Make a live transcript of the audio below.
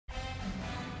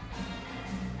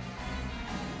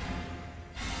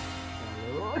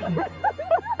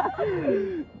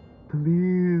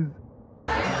Please.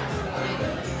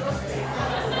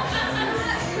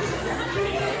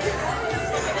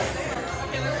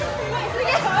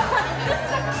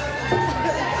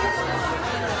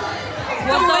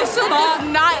 The whistle does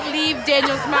not leave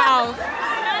Daniel's mouth.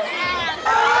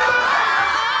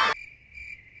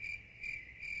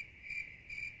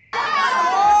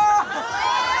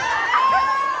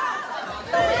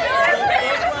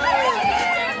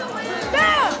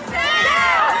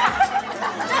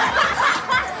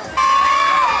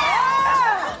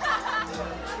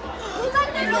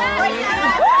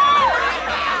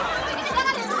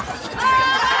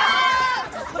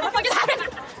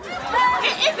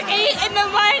 It's 8 in the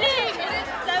morning. It's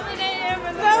 7 a.m.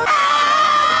 in the morning.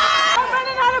 I'm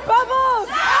running out of bubbles.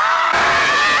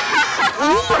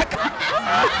 Oh my God.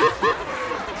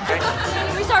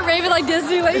 We start raving like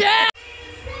Disney, like yeah.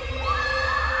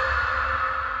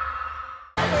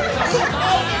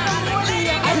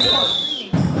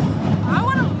 I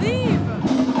want to leave.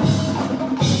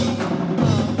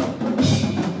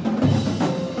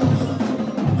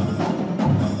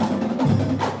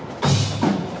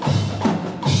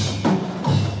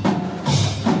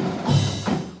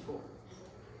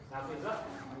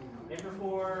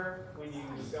 When you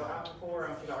go out for 4, I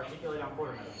want you to articulate on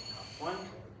quarter notes. 1,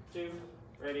 2,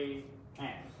 ready, and.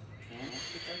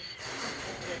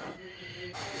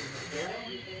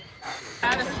 I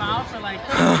had a smile for like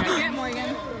a second,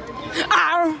 Morgan.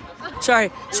 Ow!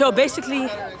 Sorry. So basically,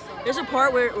 there's a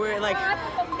part where like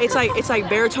it's like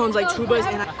baritones, like tubas,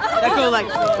 and that go like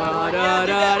da da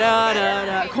da da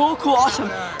da. Cool, awesome.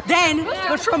 Then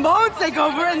the trombones take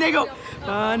over and they go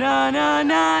na na na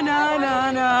na na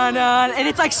na na, and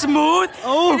it's like smooth,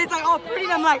 and it's like all pretty.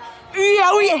 And I'm like,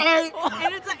 yeah, we ate.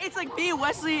 And it's like me,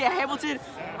 Wesley, Hamilton,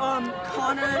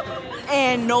 Connor,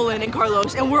 and Nolan and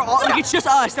Carlos, and we're all like it's just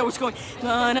us that was going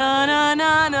na na na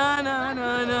na na na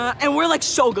na, and we're like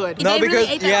so good. No, because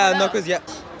yeah, no, because yeah.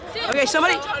 Okay,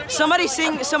 somebody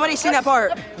sing that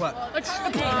part. What?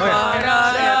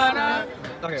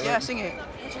 Okay. Yeah, sing it.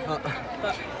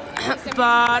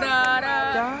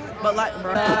 But like,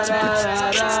 bro.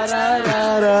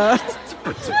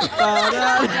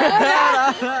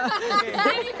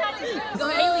 So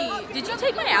Haley, did you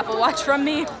take my Apple Watch from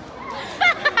me?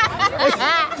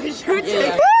 Did you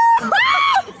take?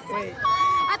 Wait.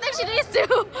 I think she needs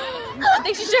to. I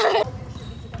think she should.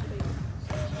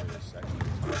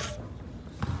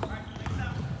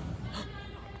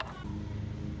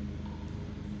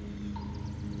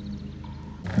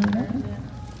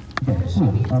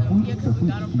 Our food, so food, you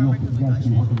guys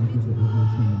can walk over here.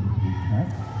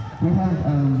 We have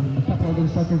a couple of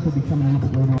instructors will be coming a little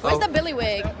bit later. Where's the Billy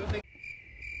wig?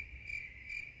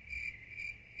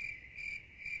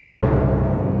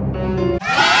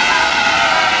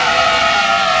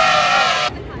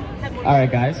 All right,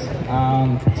 guys.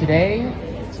 Today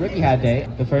it's Rookie Hat Day.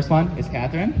 The first one is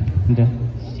Catherine, and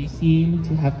she seemed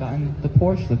to have gotten the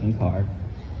Porsche-looking car.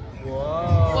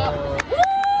 Whoa.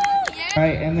 All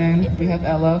right, and then we have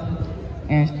Ella,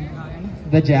 and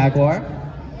the Jaguar.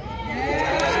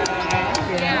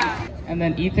 Yeah. And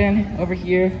then Ethan over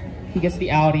here, he gets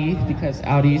the Audi because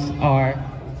Audis are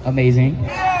amazing.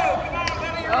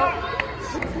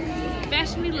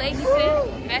 Fashion me late, he said.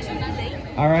 Fashion me late.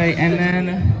 All right, and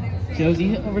then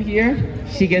Josie over here,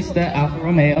 she gets the Alfa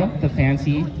Romeo, the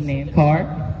fancy name car.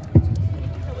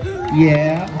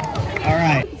 Yeah. All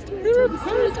right.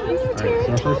 Alright,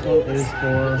 so our first one is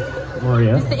for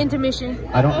Maria. It's the intermission.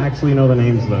 I don't actually know the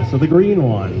names though. So the green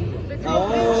one.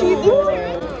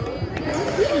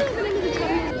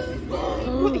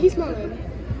 He's smiling.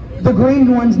 The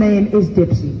green one's name is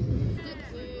Dipsy.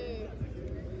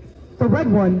 The red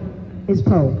one is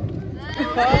Poe.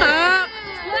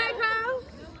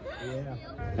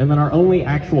 And then our only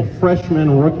actual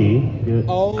freshman rookie.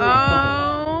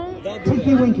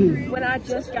 Tinky Winky. When I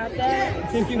just got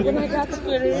that. When I got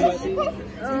Twitter.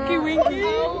 Tinky Winky.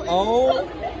 Oh,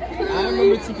 I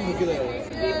remember Tinky Winky though.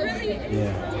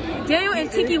 Yeah. Daniel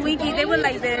and Tinky Winky, they were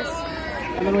like this.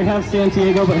 And then we have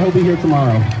Santiago, but he'll be here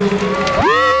tomorrow.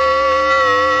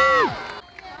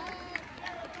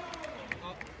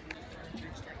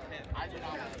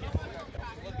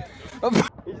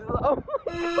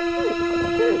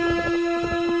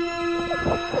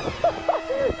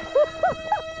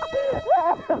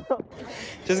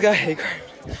 Just got hate crime.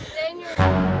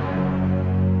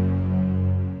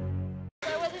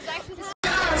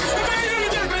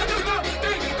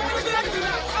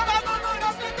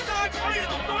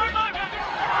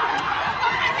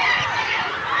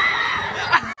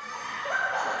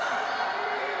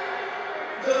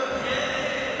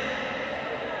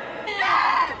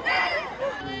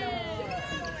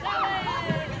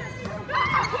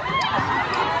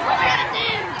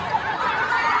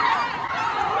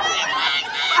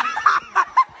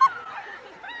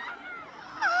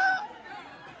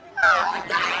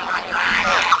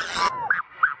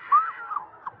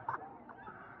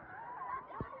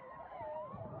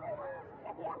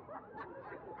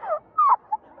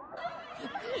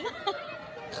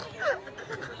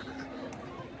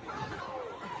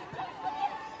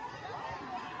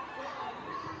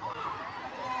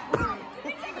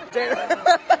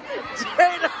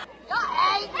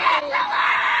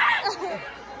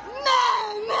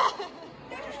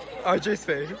 RJ's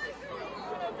face.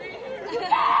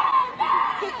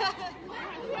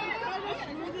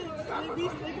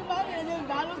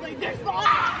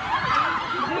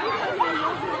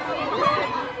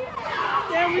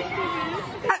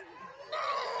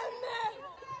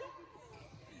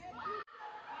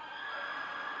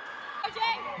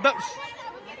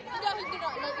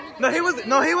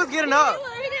 No, he was getting up.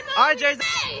 RJ's.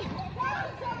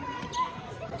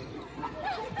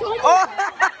 Oh!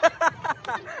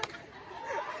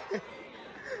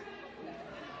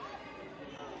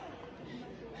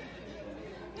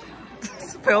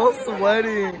 Still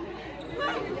sweating.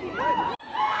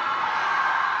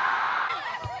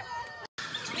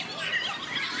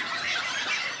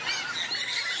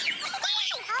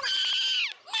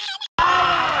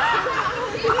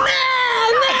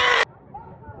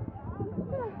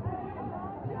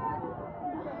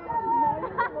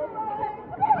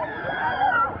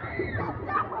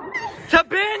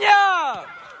 Tabinya!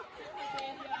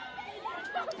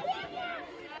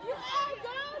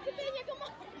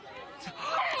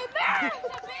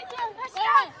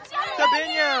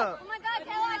 Tabinya! Oh my God,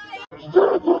 tell us.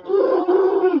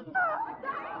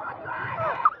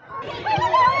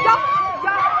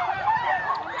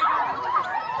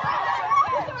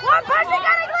 One person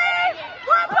gotta leave!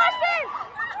 One person!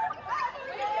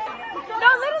 No,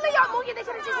 literally, y'all monkey, they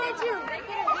could have just hit you. They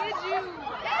could have hit you.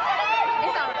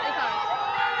 It's alright, it's alright.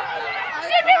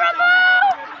 Should be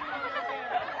removed!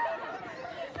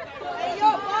 Hey, yo,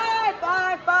 bye.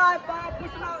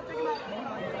 Push him out, take him out.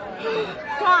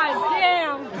 God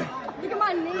damn. Look at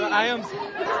my knee. I am. Look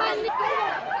at my knee.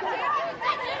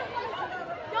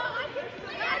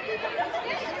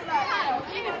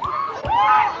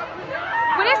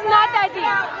 But it's not that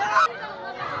deep.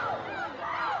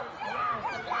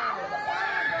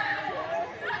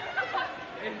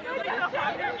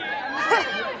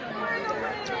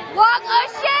 Walk of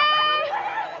shame!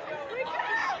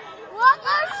 Walk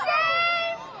of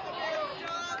shame!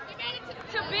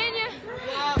 Tabinya!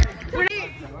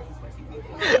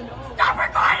 Stop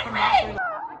recording me!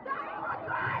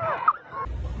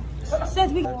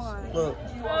 Seth, we Look.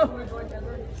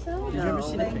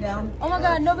 Oh my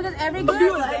God, no, because every good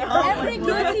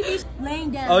TV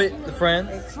laying down. Oh, yeah, the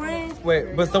Friends? Friends.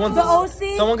 Wait, but someone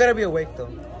gotta be awake though.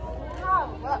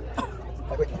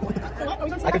 Wait.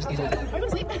 I could just easily.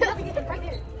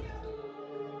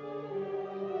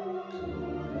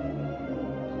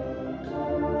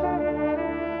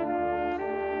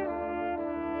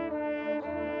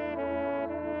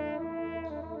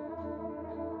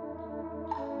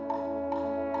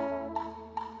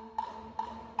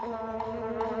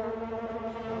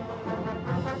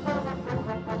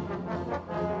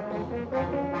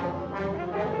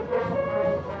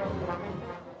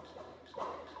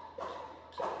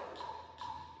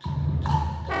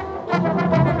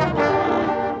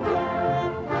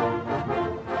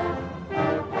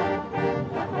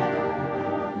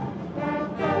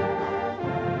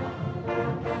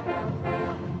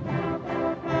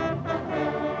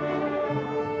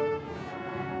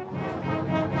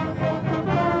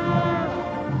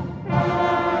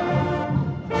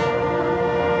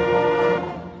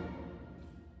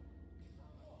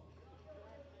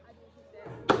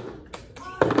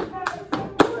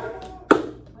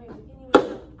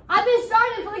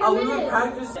 We were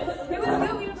practicing. It was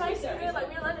good. We were practicing. Like,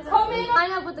 we were letting it come in.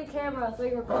 Line up with the camera so we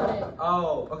can record it.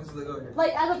 Oh, okay, so go here.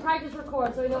 Like, as a practice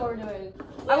record so we know what we're doing.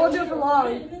 I won't do it for long.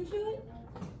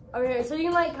 Okay, so you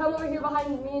can, like, come over here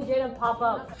behind me and Jada and pop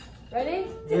up. Ready?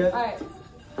 Yeah. Alright.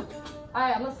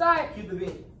 Alright, I'm gonna start. Keep the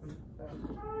beat.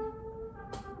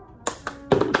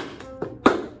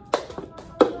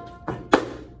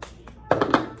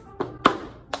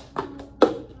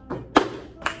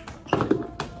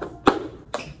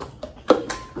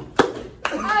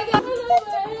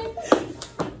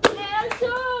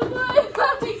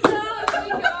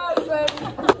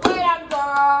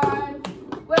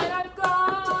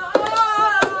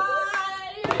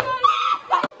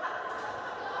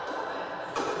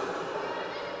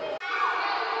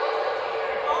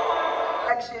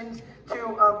 To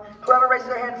whoever raises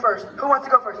their hand first. Who wants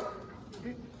to go first?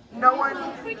 No one?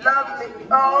 Lovely.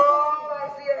 Oh, I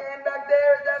see a hand back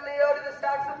there. Is that Leo? Do the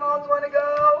saxophones want to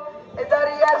go? Is that a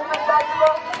yes for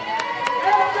saxophone?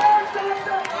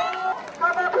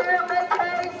 Come up here, make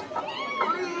haste.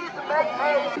 Please make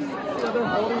haste.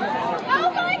 Oh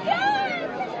my God!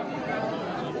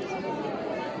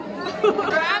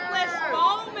 Grapless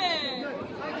moment.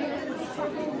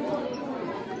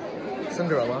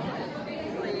 Cinderella.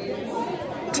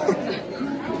 Pay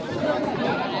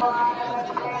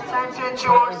attention to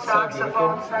your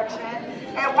saxophone section.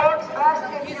 It works best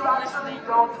if you actually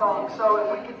don't talk. So if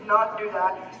we could not do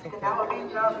that, then that would be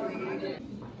lovely.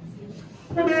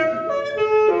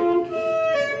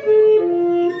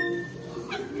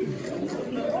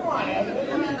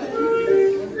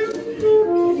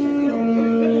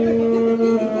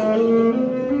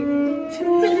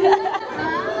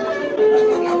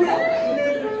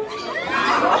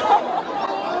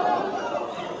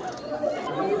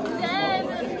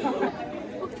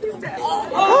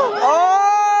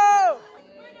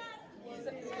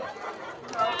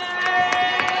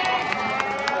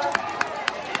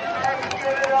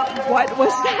 What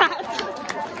was that?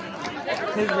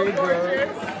 His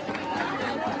rebirth.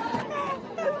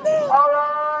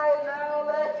 Alright, now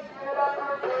let's get on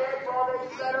our big while they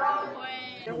set up.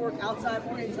 They work outside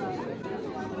or inside.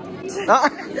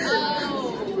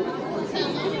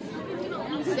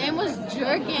 Sam was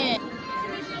jerking.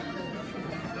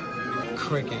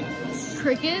 Crickets.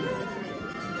 Crickets?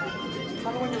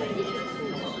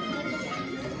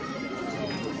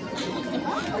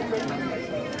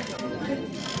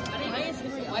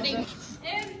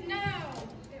 And now,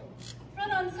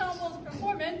 front ensemble's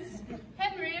performance,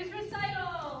 Henry's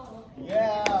recital.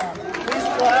 Yeah. Please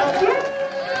clap.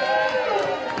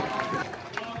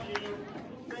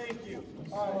 Thank you.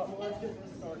 All right, so let's get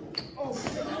this started.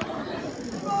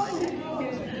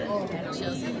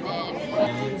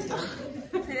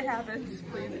 It happens,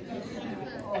 please.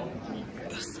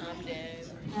 I'm dead.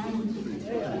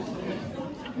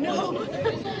 No.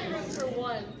 For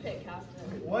one, pick Captain.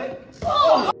 What?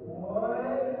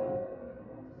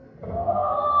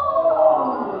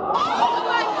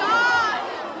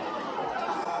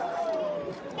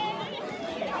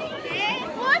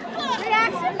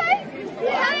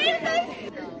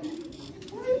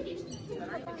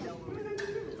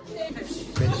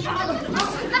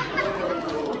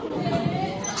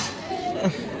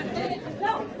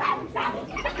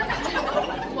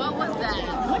 What was that?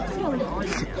 What's going on?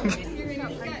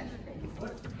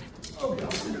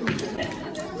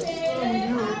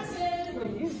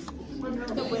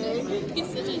 The wig. He's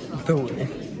such a The way.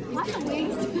 What the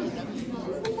wigs?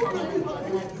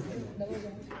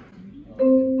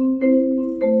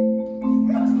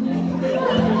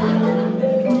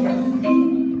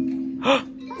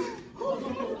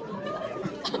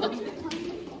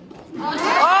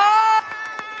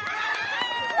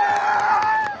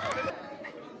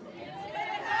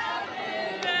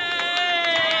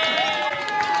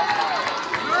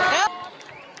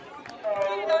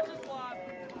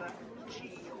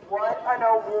 What an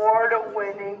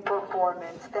award-winning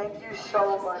performance. Thank you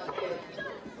so much, kids.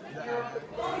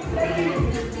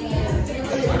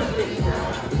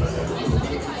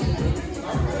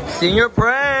 Senior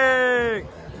prank!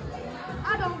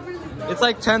 It's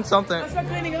like 10 something.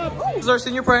 This is our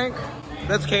senior prank.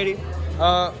 That's Katie.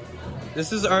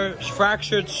 This is our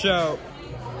fractured show.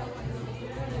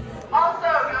 Also,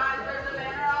 guys, there's a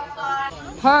banner outside.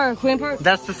 Her, Queen Park.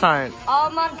 That's the sign. Oh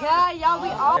my god, y'all, we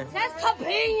all. That's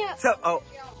Topanga. So, oh.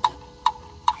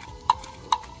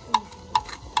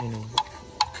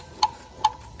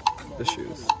 The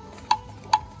shoes.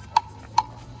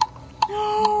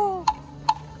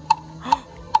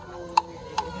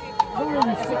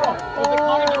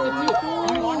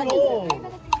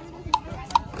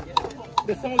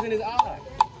 The sun was in his eye.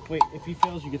 Wait, if he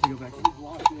fails, you get to go back in.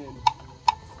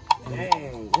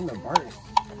 Dang, in the burst.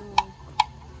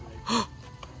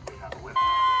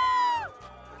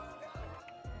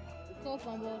 So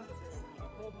fumbled.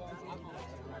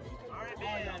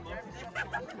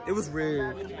 It was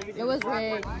weird. It was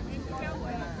rigged.